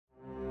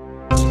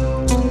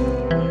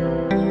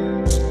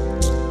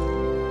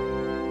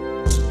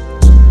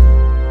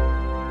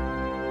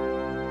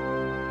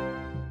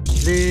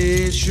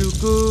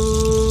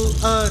shuku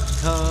at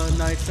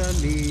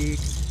kanaitanik.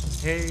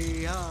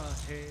 Hey ah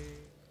hey.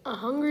 A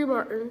hungry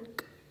martin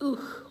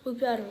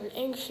looked out of an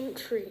ancient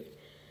tree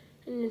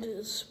and into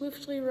the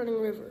swiftly running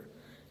river,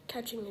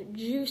 catching a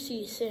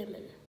juicy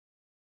salmon.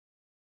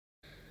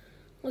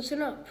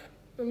 Listen up,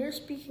 when you're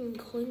speaking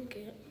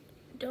Clinket,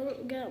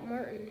 don't get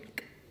Martin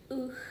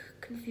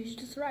confused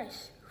with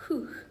rice.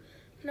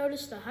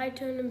 Notice the high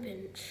tone and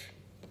pinch.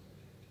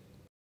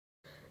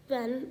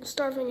 Then a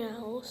starving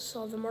owl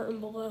saw the martin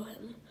below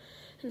him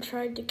and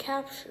tried to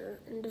capture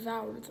and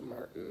devour the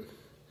martin.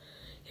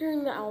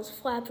 Hearing the owl's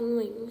flapping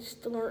wings,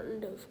 the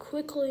martin dove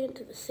quickly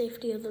into the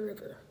safety of the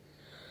river.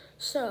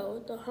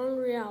 So the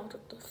hungry owl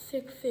took the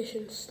thick fish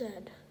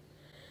instead.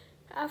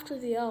 After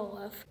the owl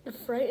left, the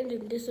frightened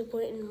and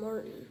disappointed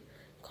martin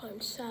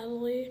climbed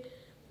sadly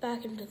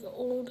back into the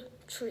old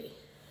tree.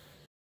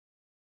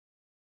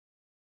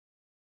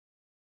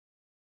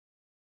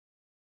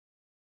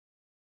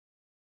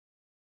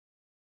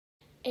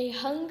 A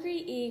hungry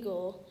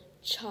eagle,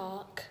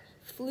 Chalk,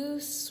 flew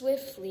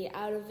swiftly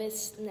out of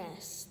its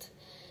nest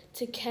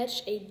to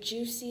catch a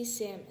juicy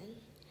salmon.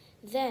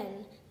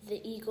 Then the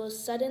eagle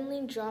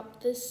suddenly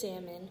dropped the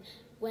salmon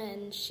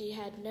when she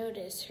had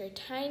noticed her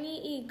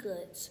tiny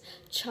eaglets,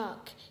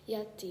 Chalk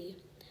Yeti,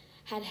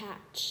 had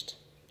hatched.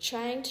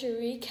 Trying to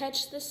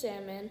re-catch the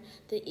salmon,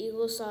 the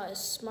eagle saw a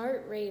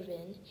smart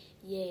raven,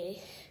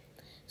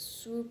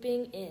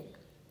 swooping in.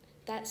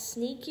 That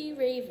sneaky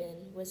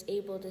raven was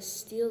able to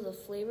steal the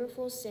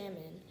flavorful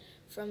salmon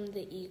from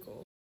the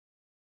eagle.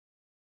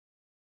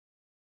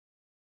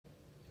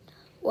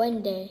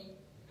 One day,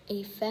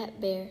 a fat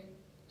bear,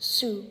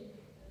 Sue,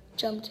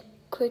 jumped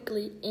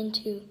quickly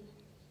into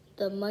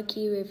the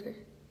mucky river,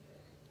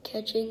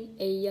 catching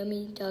a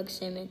yummy dog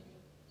salmon,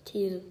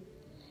 Tilu.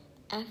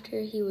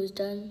 After he was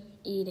done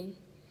eating,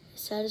 the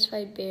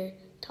satisfied bear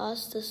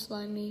tossed the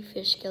slimy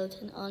fish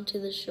skeleton onto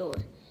the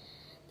shore.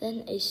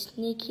 Then a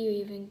sneaky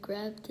raven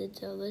grabbed the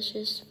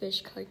delicious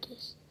fish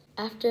carcass.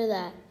 After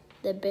that,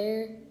 the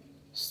bear,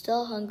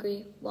 still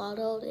hungry,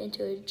 waddled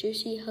into a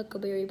juicy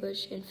huckleberry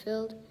bush and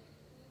filled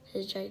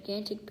his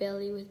gigantic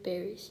belly with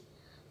berries.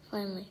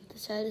 Finally, the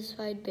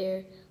satisfied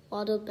bear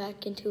waddled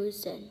back into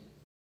his den.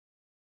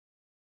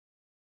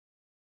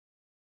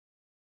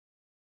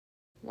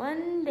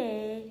 One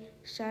day,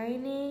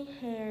 Shiny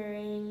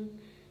Herring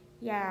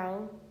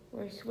Yao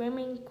were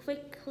swimming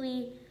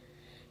quickly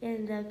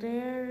in the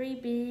very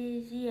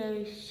busy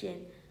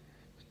ocean.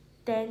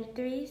 Then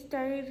 3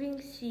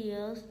 starving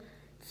seals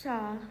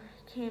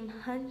came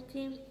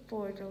hunting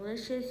for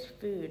delicious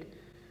food.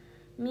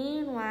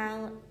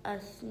 Meanwhile, a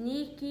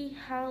sneaky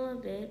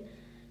halibut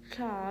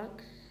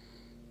Chalk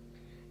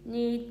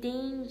knew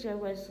danger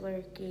was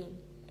lurking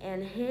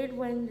and hid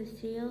when the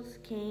seals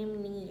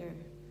came near.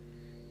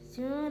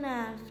 Soon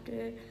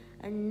after,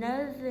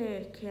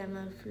 another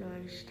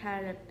camouflaged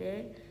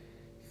halibut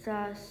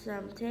saw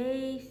some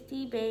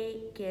tasty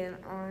bacon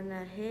on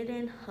a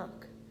hidden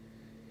hook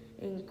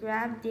and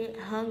grabbed it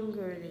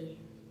hungrily.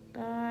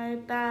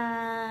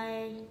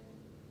 Bye-bye.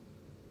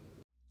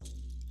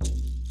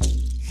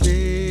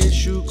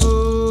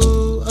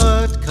 Shuku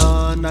at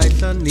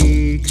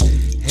kanaitanik.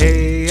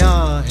 Hey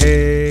ah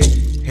hey.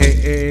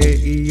 Hey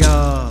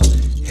ya.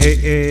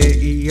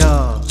 Hey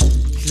ya.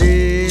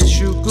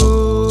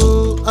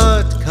 Shuku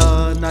at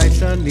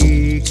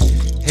kanaitanik.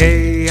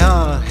 Hey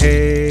ah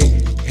hey.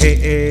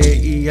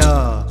 Hey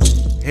ya.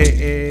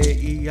 Hey